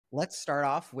Let's start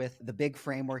off with the big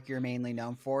framework you're mainly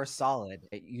known for, Solid.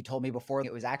 You told me before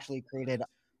it was actually created a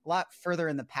lot further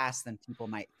in the past than people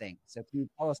might think. So can you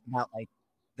tell us about like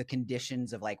the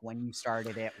conditions of like when you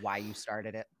started it, why you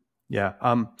started it? Yeah,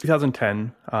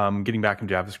 2010, getting back in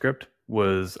JavaScript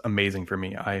was amazing for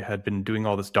me. I had been doing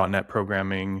all this .NET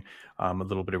programming, a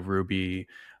little bit of Ruby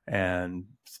and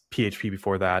PHP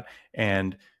before that,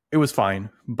 and it was fine.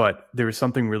 But there was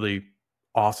something really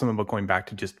awesome about going back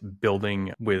to just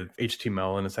building with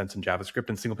HTML in a sense in JavaScript,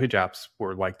 and single page apps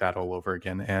were like that all over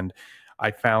again. And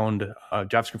I found a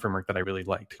JavaScript framework that I really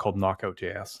liked called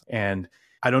Knockout.js, and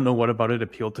I don't know what about it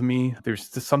appealed to me. There's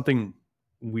just something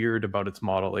weird about its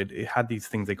model. It had these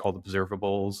things they called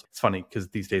observables. It's funny because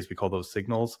these days we call those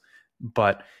signals,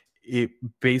 but it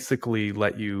basically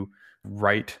let you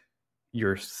write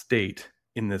your state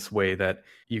in this way that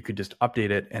you could just update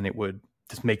it and it would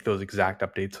just make those exact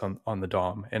updates on the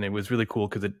DOM. And it was really cool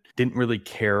because it didn't really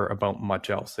care about much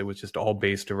else. It was just all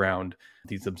based around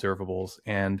these observables.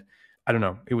 And I don't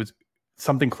know, it was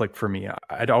something clicked for me.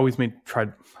 I'd always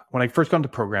tried when I first got into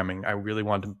programming, I really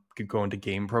wanted to go into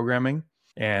game programming.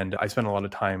 And I spent a lot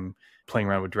of time playing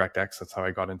around with DirectX. That's how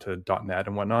I got into .NET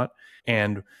and whatnot.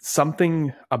 And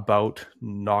something about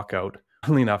Knockout,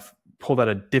 funnily enough, pulled out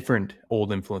a different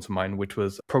old influence of mine, which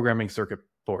was programming circuit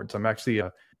boards. I'm actually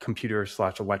a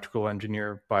computer/electrical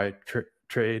engineer by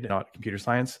trade, not computer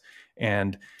science.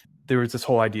 And there was this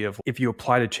whole idea of if you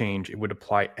applied a change, it would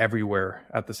apply everywhere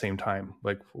at the same time,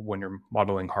 like when you're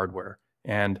modeling hardware.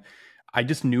 And I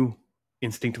just knew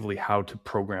instinctively how to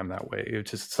program that way. It's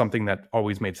just something that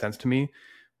always made sense to me,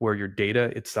 where your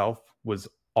data itself was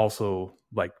also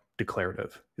like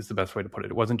declarative is the best way to put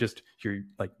it. It wasn't just your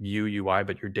like UI,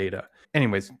 but your data.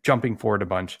 Anyways, jumping forward a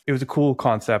bunch, it was a cool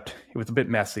concept. It was a bit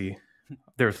messy.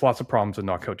 There's lots of problems with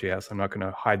Knockout.js. I'm not going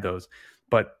to hide those.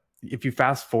 But if you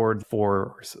fast forward 4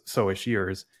 or so-ish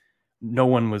years, no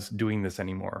one was doing this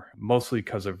anymore, mostly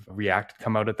because of React had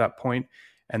come out at that point,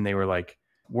 and they were like,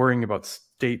 worrying about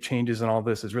state changes and all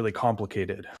this is really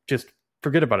complicated. Just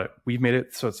forget about it. We've made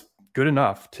it so it's good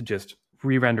enough to just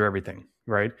re-render everything,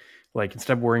 right? Like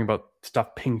instead of worrying about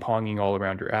stuff ping-ponging all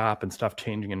around your app and stuff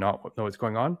changing and not know what's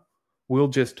going on, we'll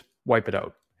just wipe it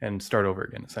out and start over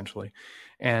again, essentially.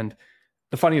 And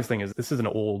the funniest thing is this is an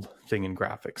old thing in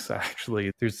graphics,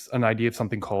 actually. There's an idea of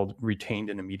something called retained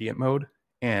and immediate mode.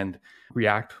 And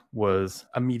React was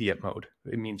immediate mode.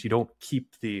 It means you don't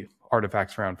keep the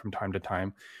artifacts around from time to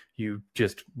time. You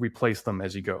just replace them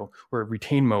as you go. Where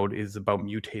retain mode is about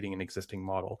mutating an existing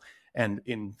model. And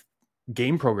in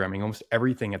game programming, almost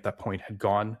everything at that point had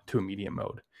gone to immediate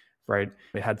mode, right?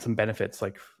 It had some benefits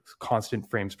like constant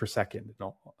frames per second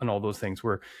and all those things,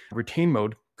 where retain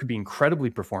mode could be incredibly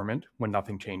performant when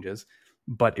nothing changes,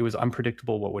 but it was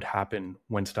unpredictable what would happen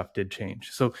when stuff did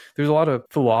change. So there's a lot of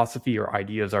philosophy or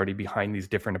ideas already behind these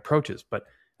different approaches. But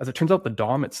as it turns out, the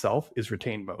DOM itself is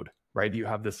retained mode, right? You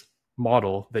have this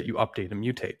model that you update and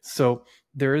mutate. So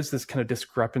there is this kind of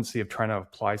discrepancy of trying to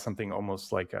apply something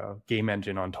almost like a game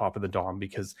engine on top of the DOM,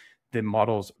 because the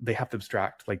models, they have to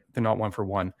abstract, like they're not one for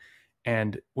one.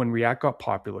 And when React got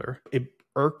popular, it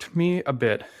irked me a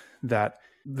bit that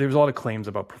there's a lot of claims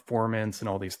about performance and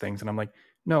all these things. And I'm like,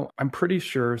 no, I'm pretty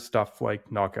sure stuff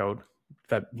like Knockout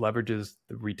that leverages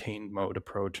the retained mode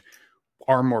approach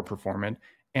are more performant.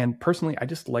 And personally, I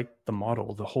just like the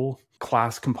model, the whole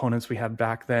class components we had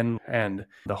back then and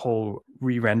the whole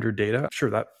re-rendered data. Sure,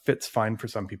 that fits fine for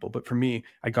some people. But for me,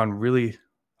 I really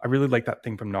like that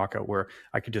thing from Knockout where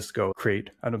I could just go create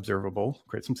an observable,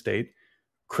 create some state,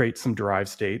 create some derived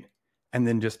state, and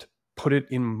then just put it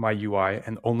in my UI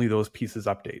and only those pieces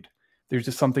update. There's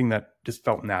just something that just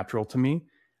felt natural to me.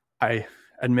 I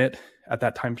admit at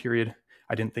that time period,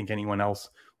 I didn't think anyone else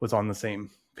was on the same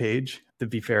page. To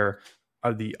be fair,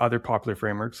 the other popular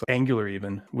frameworks, Angular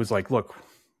even, was like, look,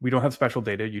 we don't have special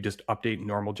data. You just update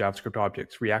normal JavaScript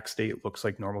objects. React state looks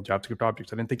like normal JavaScript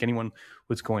objects. I didn't think anyone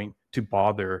was going to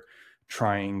bother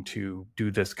trying to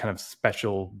do this kind of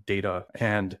special data.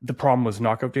 And the problem was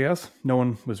Knockout.js. No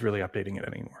one was really updating it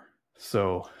anymore.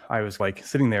 So I was like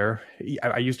sitting there.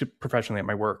 I used it professionally at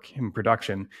my work in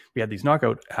production. We had these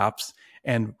Knockout apps,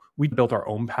 and we built our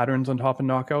own patterns on top of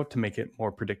Knockout to make it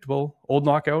more predictable. Old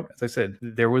Knockout, as I said,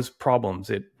 there was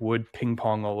problems. It would ping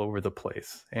pong all over the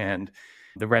place, and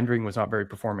the rendering was not very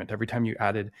performant. Every time you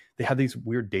added, they had these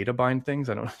weird data bind things.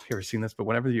 I don't know if you've ever seen this, but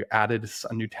whenever you added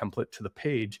a new template to the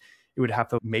page, it would have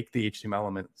to make the HTML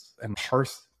elements and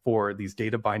parse for these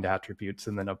data bind attributes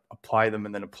and then apply them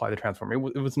and then apply the transform.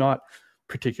 It was not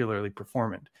particularly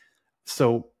performant.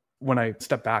 So when I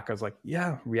stepped back, I was like,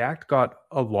 yeah, React got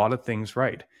a lot of things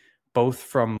right, both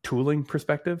from tooling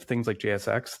perspective, things like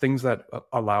JSX, things that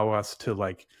allow us to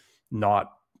like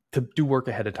not to do work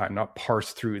ahead of time, not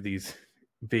parse through these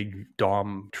big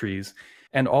DOM trees,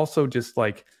 and also just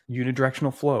like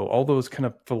unidirectional flow, all those kind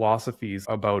of philosophies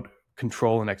about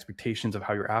control and expectations of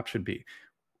how your app should be.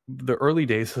 The early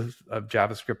days of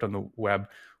JavaScript on the web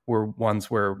were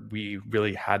ones where we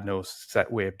really had no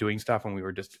set way of doing stuff, and we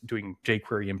were just doing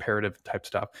jQuery imperative type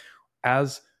stuff.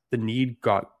 As the need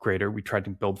got greater, we tried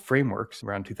to build frameworks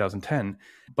around 2010,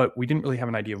 but we didn't really have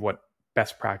an idea of what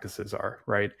best practices are,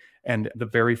 right? And the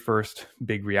very first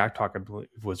big React talk, I believe,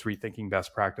 was rethinking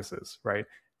best practices, right?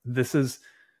 This is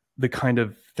the kind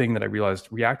of thing that I realized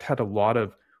React had a lot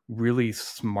of really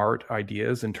smart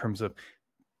ideas in terms of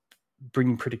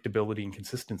bringing predictability and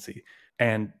consistency.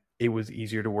 And it was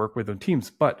easier to work with on teams,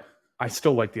 but I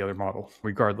still like the other model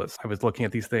regardless. I was looking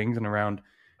at these things, and around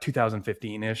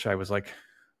 2015-ish, I was like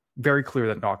very clear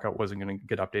that Knockout wasn't going to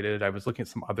get updated. I was looking at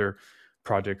some other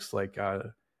projects like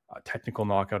Technical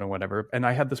Knockout and whatever. And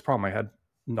I had this problem. I had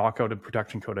Knockout and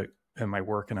production code in my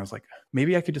work. And I was like,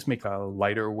 maybe I could just make a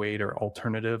lighter weight or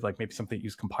alternative, like maybe something that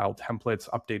used compiled templates,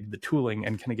 updated the tooling,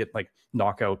 and kind of get like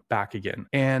Knockout back again.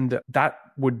 And that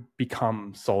would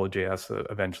become Solid.js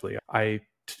eventually. I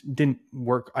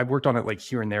worked on it like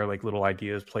here and there, like little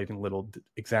ideas, played in little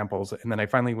examples. And then I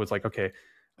finally was like, okay,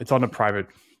 it's on a private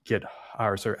Git,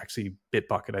 or sorry, actually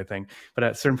Bitbucket, I think. But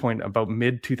at a certain point, about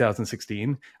mid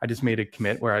 2016, I just made a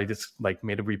commit where I just like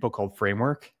made a repo called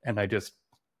Framework, and I just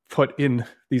put in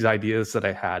these ideas that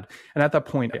I had. And at that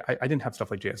point, I didn't have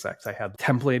stuff like JSX. I had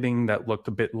templating that looked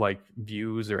a bit like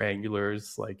Vues or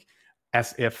Angulars, like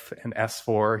SIF and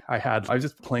S4. I was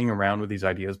just playing around with these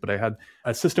ideas, but I had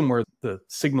a system where the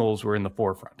signals were in the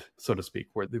forefront, so to speak,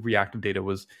 where the reactive data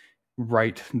was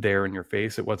right there in your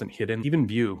face. It wasn't hidden. Even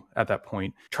Vue at that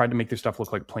point tried to make their stuff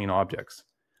look like plain objects.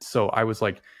 So I was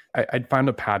like, I'd found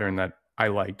a pattern that I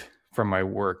liked from my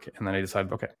work. And then I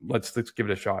decided, okay, let's give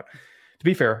it a shot. To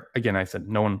be fair, again, I said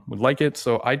no one would like it.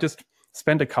 So I just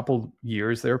spent a couple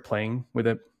years there playing with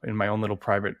it in my own little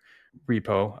private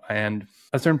repo. And at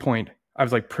a certain point, I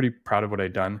was like pretty proud of what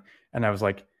I'd done. And I was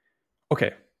like,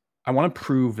 okay, I want to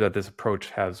prove that this approach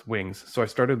has wings. So I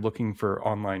started looking for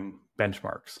online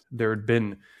benchmarks. There had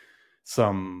been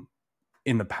some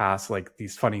in the past, like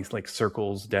these funny like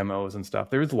circles demos and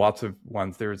stuff. There's lots of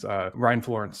ones. There's Ryan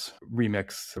Florence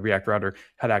Remix React Router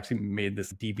had actually made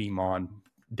this dbmon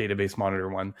database monitor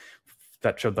one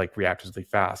that showed like React was really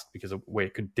fast because of the way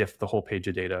it could diff the whole page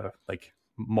of data like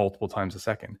multiple times a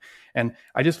second. And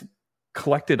I just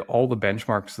collected all the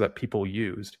benchmarks that people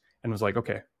used and was like,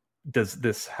 okay, does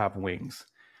this have wings?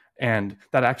 And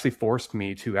that actually forced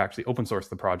me to actually open source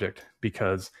the project,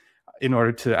 because in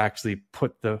order to actually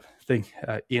put the thing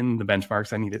in the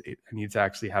benchmarks, I needed to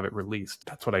actually have it released.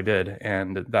 That's what I did.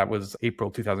 And that was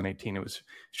April 2018. It was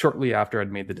shortly after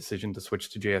I'd made the decision to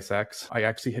switch to JSX. I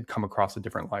actually had come across a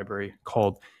different library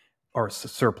called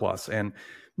Surplus. And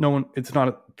it's not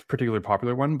a particularly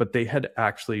popular one, but they had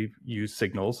actually used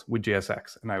signals with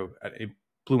JSX. And it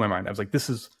blew my mind. I was like, this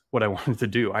is what I wanted to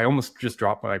do. I almost just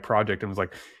dropped my project and was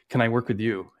like, can I work with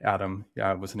you, Adam?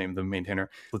 Was the name of the maintainer.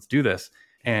 Let's do this.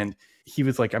 And he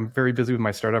was like, I'm very busy with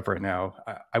my startup right now.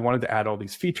 I wanted to add all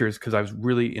these features because I was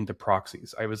really into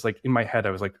proxies. I was like, in my head,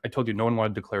 I was like, I told you no one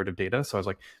wanted declarative data. So I was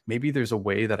like, maybe there's a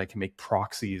way that I can make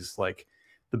proxies like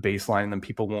the baseline, and then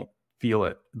people won't feel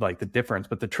it, like the difference.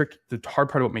 But the hard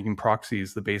part about making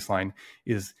proxies the baseline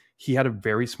is he had a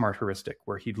very smart heuristic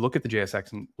where he'd look at the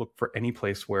JSX and look for any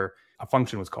place where a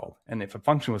function was called. And if a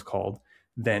function was called,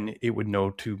 then it would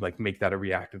know to like make that a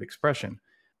reactive expression.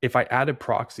 If I added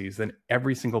proxies, then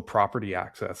every single property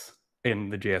access in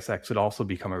the JSX would also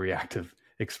become a reactive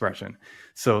expression.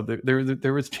 So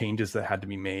there was changes that had to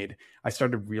be made. I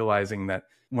started realizing that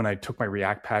when I took my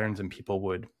React patterns and people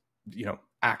would,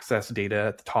 access data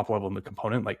at the top level in the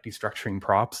component, like destructuring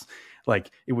props,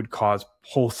 like it would cause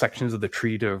whole sections of the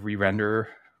tree to re-render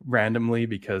randomly,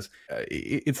 because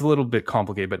it's a little bit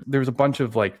complicated, but there's a bunch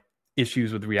of like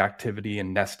issues with reactivity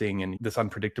and nesting and this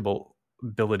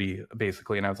unpredictability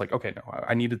basically. And I was like, okay, no,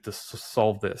 I needed to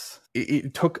solve this.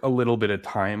 It took a little bit of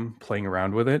time playing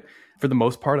around with it. For the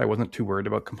most part, I wasn't too worried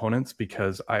about components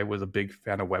because I was a big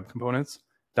fan of web components.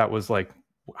 That was like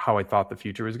how I thought the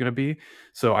future was going to be.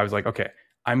 So I was like, okay,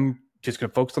 I'm just going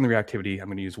to focus on the reactivity. I'm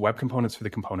going to use web components for the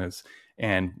components,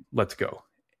 and let's go.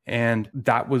 And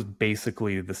that was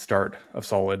basically the start of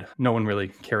Solid. No one really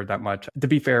cared that much. To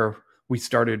be fair, we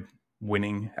started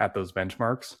winning at those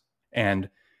benchmarks, and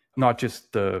not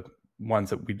just the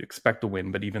ones that we'd expect to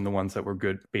win, but even the ones that were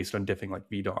good based on diffing like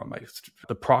VDOM.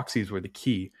 The proxies were the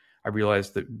key. I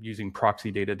realized that using proxy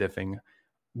data diffing,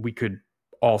 we could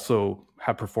also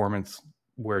have performance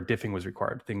where diffing was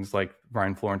required, things like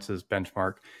Ryan Florence's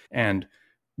benchmark. And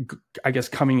I guess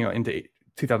coming into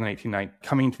 2018,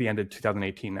 coming into the end of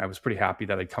 2018, I was pretty happy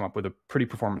that I'd come up with a pretty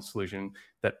performance solution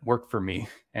that worked for me.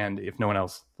 And if no one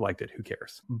else liked it, who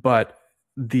cares? But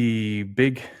the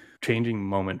big changing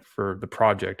moment for the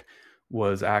project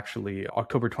was actually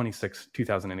October 26,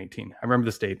 2018. I remember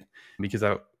this date because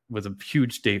that was a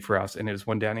huge date for us. And it was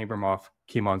when Dan Abramoff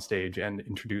came on stage and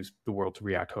introduced the world to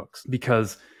React hooks.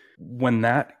 Because when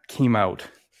that came out,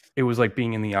 it was like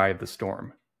being in the eye of the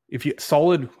storm. If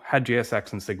Solid had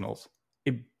JSX and signals,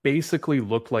 it basically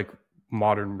looked like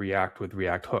modern React with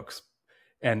React hooks.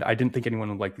 And I didn't think anyone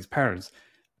would like these patterns.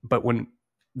 But when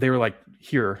they were like,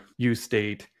 here, use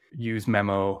state, use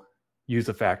memo, use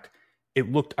effect, it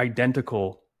looked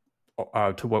identical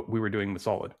to what we were doing with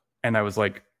Solid. And I was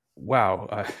like,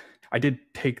 wow, I did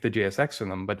take the JSX from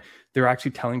them, but they're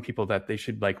actually telling people that they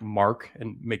should like mark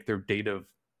and make their data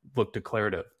look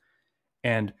declarative.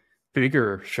 And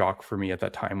bigger shock for me at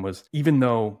that time was, even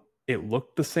though it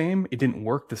looked the same, it didn't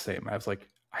work the same. I was like,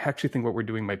 I actually think what we're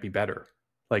doing might be better.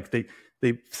 Like they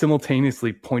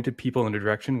simultaneously pointed people in a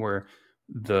direction where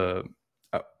the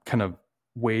kind of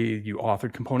way you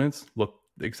authored components looked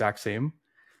the exact same,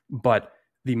 but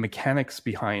the mechanics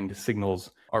behind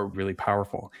signals are really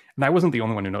powerful. And I wasn't the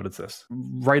only one who noticed this.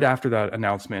 Right after that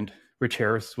announcement, Rich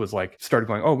Harris was like, started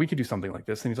going, oh, we could do something like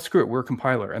this. And he's like, screw it, we're a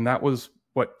compiler. And that was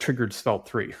what triggered Svelte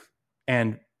 3.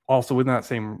 And also within that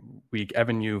same week,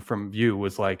 Evan Yu from Vue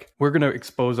was like, we're going to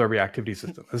expose our reactivity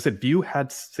system. I said, Vue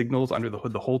had signals under the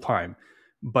hood the whole time,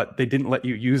 but they didn't let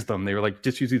you use them. They were like,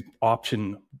 just use these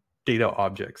option data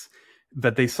objects.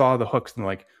 That they saw the hooks and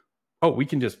like, oh, we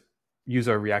can just use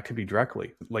our reactivity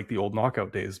directly, like the old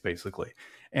knockout days, basically.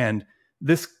 And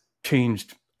this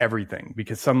changed everything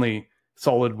because suddenly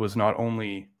Solid was not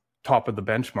only top of the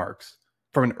benchmarks,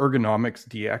 from an ergonomics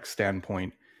DX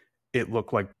standpoint, it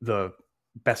looked like the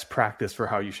best practice for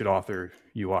how you should author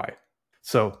UI.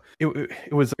 So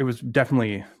it was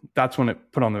definitely, that's when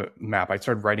it put on the map. I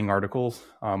started writing articles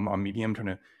on Medium, trying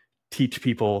to teach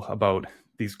people about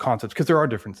these concepts, because there are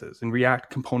differences. In React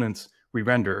components, we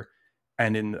render,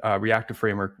 and in reactive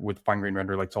framework with fine-grained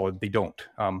render like Solid, they don't.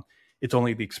 It's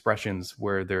only the expressions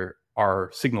where there are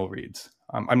signal reads.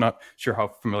 I'm not sure how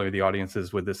familiar the audience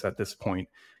is with this at this point.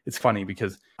 It's funny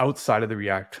because outside of the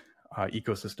React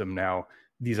ecosystem now,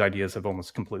 these ideas have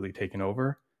almost completely taken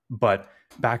over. But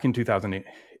back in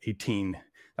 2018,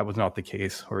 that was not the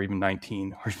case, or even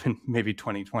 19, or even maybe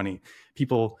 2020.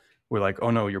 People were like,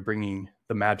 oh no, you're bringing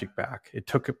the magic back. It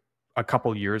took a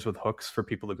couple years with hooks for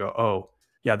people to go, oh,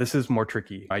 yeah, this is more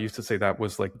tricky. I used to say that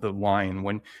was like the line.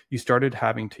 When you started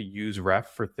having to use ref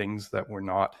for things that were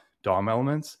not DOM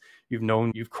elements,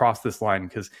 you've crossed this line,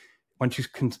 because once you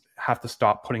can have to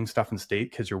stop putting stuff in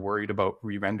state because you're worried about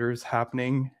re-renders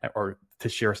happening, or to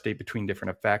share state between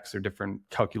different effects or different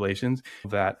calculations,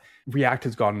 that React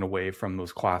has gotten away from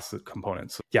those class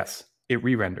components. So yes, it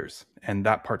re-renders, and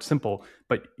that part's simple,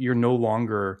 but you're no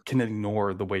longer can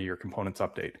ignore the way your components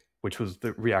update, which was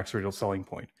the React's original selling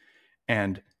point.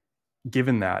 And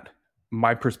given that,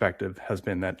 my perspective has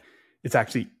been that it's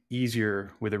actually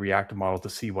easier with a reactive model to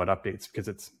see what updates, because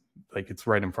it's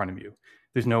right in front of you.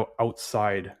 There's no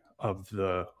outside of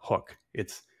the hook.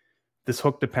 It's this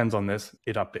hook depends on this,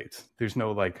 it updates. There's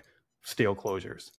no like stale closures.